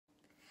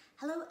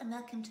Hello and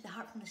welcome to the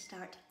Harp from the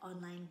Start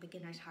online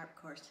beginner's harp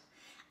course.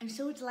 I'm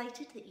so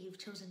delighted that you've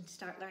chosen to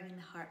start learning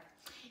the harp.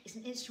 It's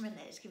an instrument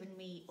that has given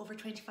me over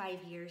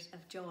 25 years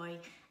of joy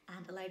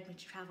and allowed me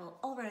to travel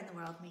all around the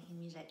world making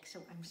music, so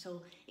I'm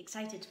so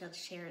excited to be able to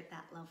share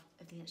that love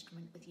of the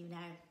instrument with you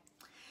now.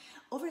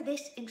 Over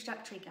this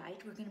introductory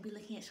guide, we're going to be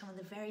looking at some of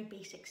the very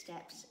basic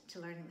steps to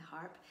learning the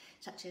harp,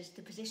 such as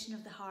the position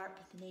of the harp,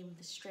 the name of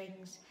the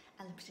strings,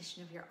 and the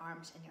position of your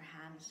arms and your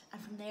hands.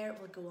 And from there,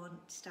 we'll go on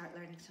to start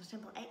learning some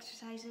simple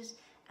exercises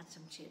and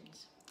some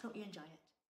tunes. Hope you enjoy it.